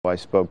I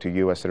spoke to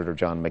U.S. Senator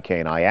John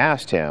McCain. I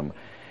asked him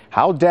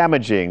how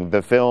damaging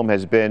the film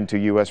has been to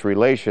U.S.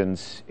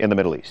 relations in the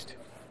Middle East.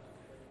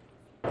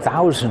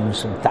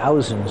 Thousands and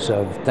thousands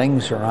of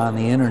things are on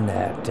the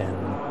internet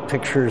and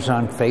pictures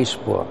on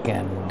Facebook,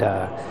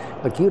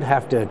 and look, you'd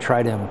have to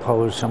try to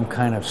impose some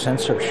kind of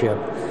censorship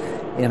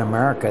in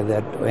America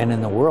and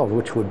in the world,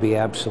 which would be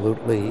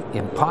absolutely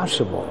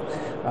impossible.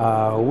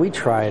 We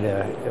try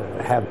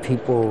to have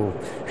people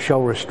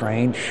show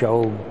restraint,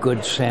 show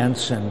good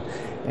sense and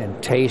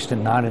taste,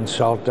 and not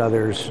insult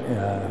others'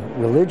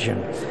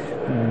 religion.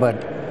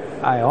 But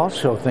I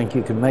also think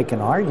you can make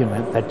an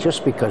argument that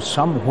just because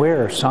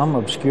somewhere some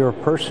obscure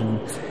person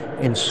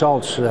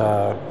insults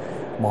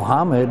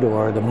Muhammad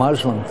or the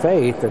Muslim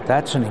faith,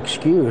 that's an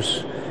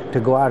excuse to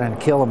go out and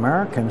kill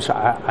Americans,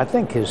 I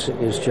think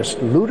is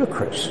just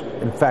ludicrous.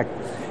 In fact,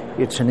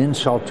 it's an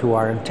insult to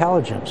our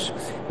intelligence.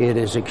 It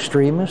is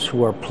extremists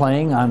who are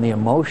playing on the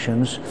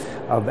emotions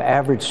of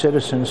average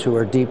citizens who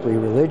are deeply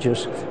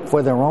religious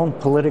for their own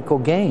political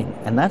gain.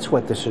 And that's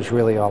what this is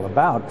really all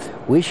about.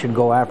 We should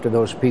go after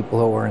those people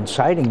who are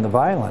inciting the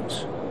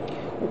violence.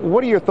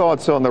 What are your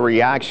thoughts on the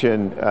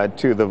reaction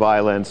to the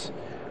violence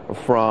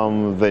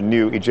from the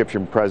new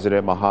Egyptian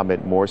president,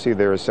 Mohamed Morsi?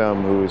 There are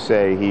some who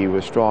say he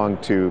was strong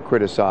to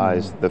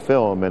criticize the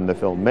film and the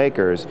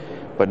filmmakers,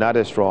 but not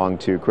as strong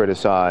to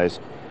criticize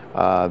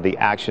the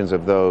actions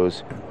of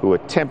those who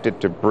attempted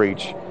to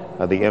breach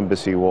the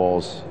embassy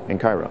walls in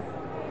Cairo.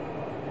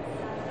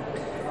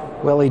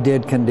 Well, he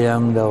did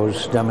condemn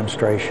those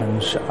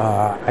demonstrations.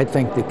 I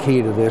think the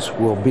key to this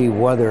will be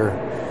whether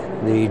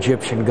the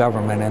Egyptian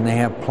government, and they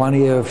have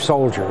plenty of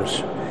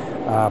soldiers,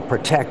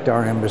 protect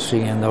our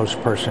embassy and those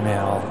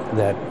personnel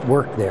that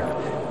work there.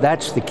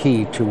 That's the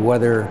key to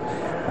whether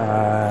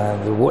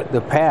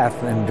the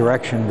path and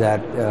direction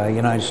that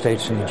United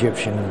States and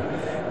Egyptian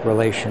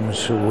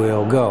relations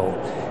will go.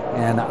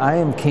 And I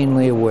am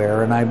keenly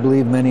aware, and I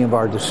believe many of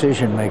our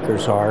decision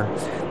makers are,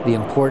 the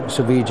importance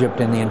of Egypt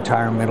in the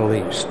entire Middle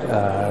East,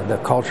 the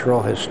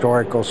cultural,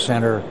 historical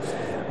center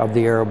of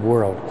the Arab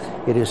world.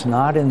 It is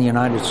not in the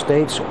United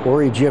States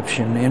or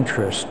Egyptian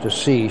interest to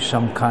see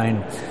some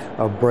kind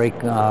of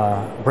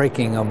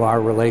breaking of our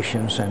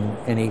relations and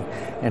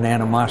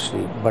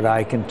animosity. But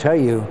I can tell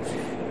you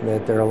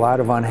that there are a lot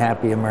of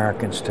unhappy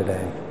Americans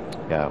today.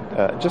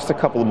 Yeah, just a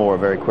couple more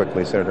very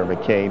quickly, Senator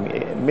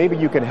McCain. Maybe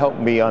you can help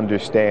me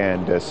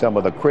understand some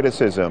of the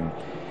criticism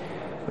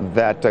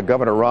that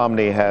Governor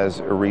Romney has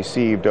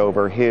received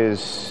over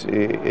his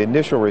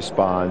initial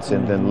response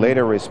and then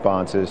later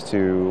responses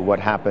to what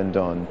happened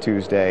on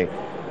Tuesday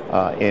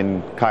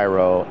in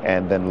Cairo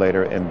and then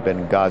later in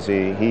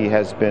Benghazi. He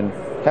has been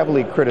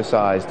heavily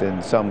criticized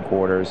in some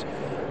quarters.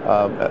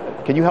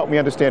 Can you help me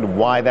understand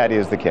why that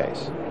is the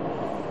case?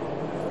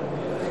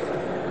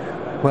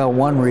 Well,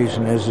 one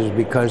reason is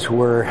because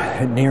we're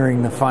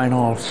nearing the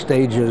final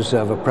stages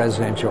of a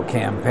presidential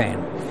campaign.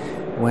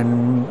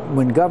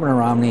 When Governor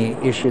Romney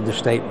issued the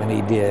statement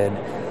he did,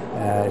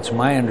 it's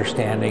my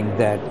understanding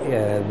that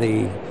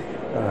the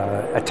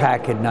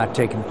attack had not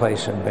taken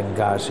place in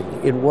Benghazi.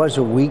 It was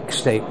a weak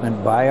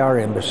statement by our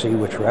embassy,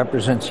 which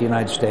represents the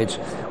United States,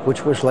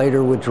 which was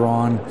later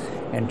withdrawn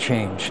and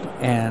changed.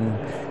 And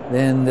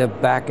then the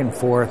back and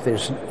forth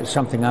is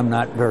something I'm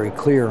not very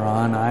clear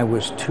on. I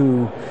was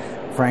too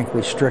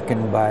frankly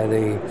stricken by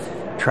the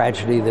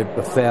tragedy that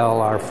befell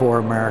our 4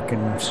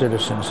 American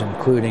citizens,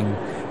 including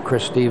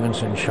Chris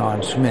Stevens and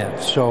Sean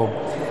Smith. So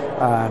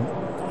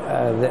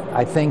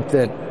I think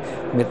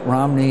that Mitt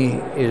Romney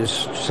is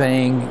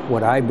saying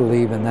what I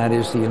believe, and that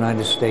is the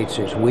United States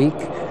is weak.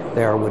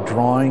 They are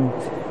withdrawing.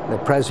 The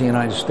President of the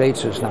United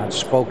States has not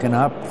spoken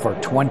up for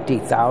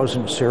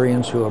 20,000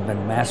 Syrians who have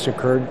been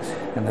massacred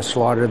and the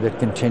slaughter that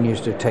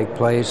continues to take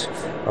place.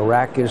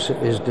 Iraq is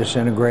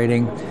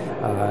disintegrating.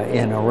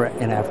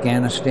 In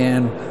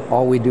Afghanistan,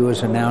 all we do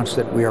is announce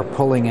that we are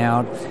pulling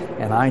out.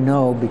 And I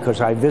know,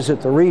 because I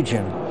visit the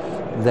region,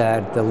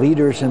 that the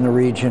leaders in the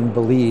region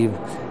believe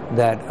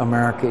that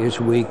America is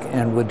weak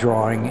and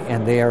withdrawing,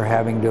 and they are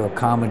having to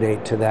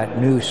accommodate to that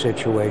new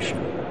situation.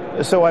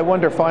 So I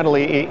wonder,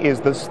 finally,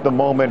 is this the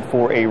moment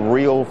for a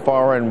real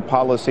foreign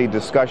policy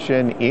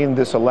discussion in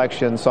this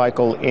election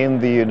cycle in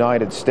the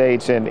United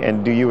States?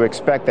 And do you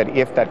expect that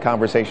if that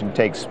conversation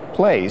takes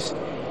place,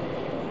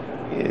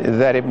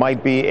 that it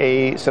might be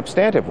a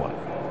substantive one?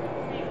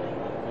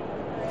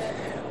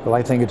 Well,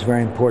 I think it's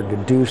very important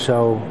to do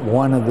so.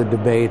 One of the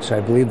debates,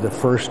 I believe the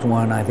first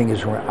one, I think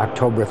is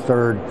October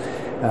 3rd.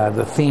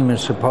 The theme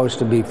is supposed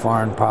to be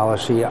foreign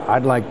policy.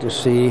 I'd like to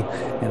see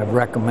and have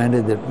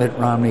recommended that Mitt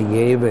Romney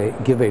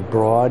give a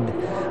broad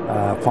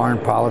foreign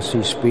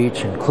policy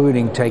speech,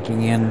 including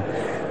taking in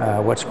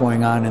what's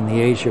going on in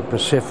the Asia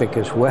Pacific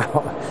as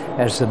well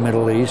as the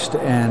Middle East.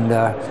 And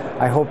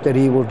I hope that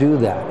he will do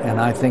that. And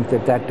I think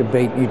that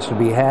debate needs to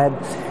be had.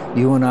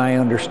 You and I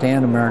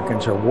understand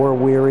Americans are war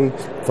weary,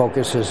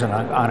 focuses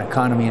on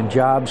economy and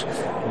jobs,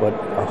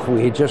 but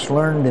we just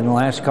learned in the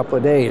last couple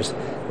of days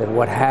that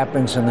what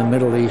happens in the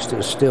Middle East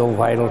is still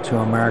vital to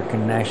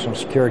American national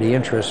security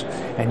interests.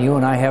 And you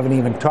and I haven't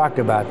even talked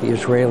about the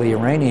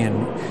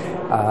Israeli-Iranian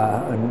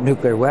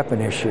nuclear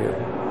weapon issue.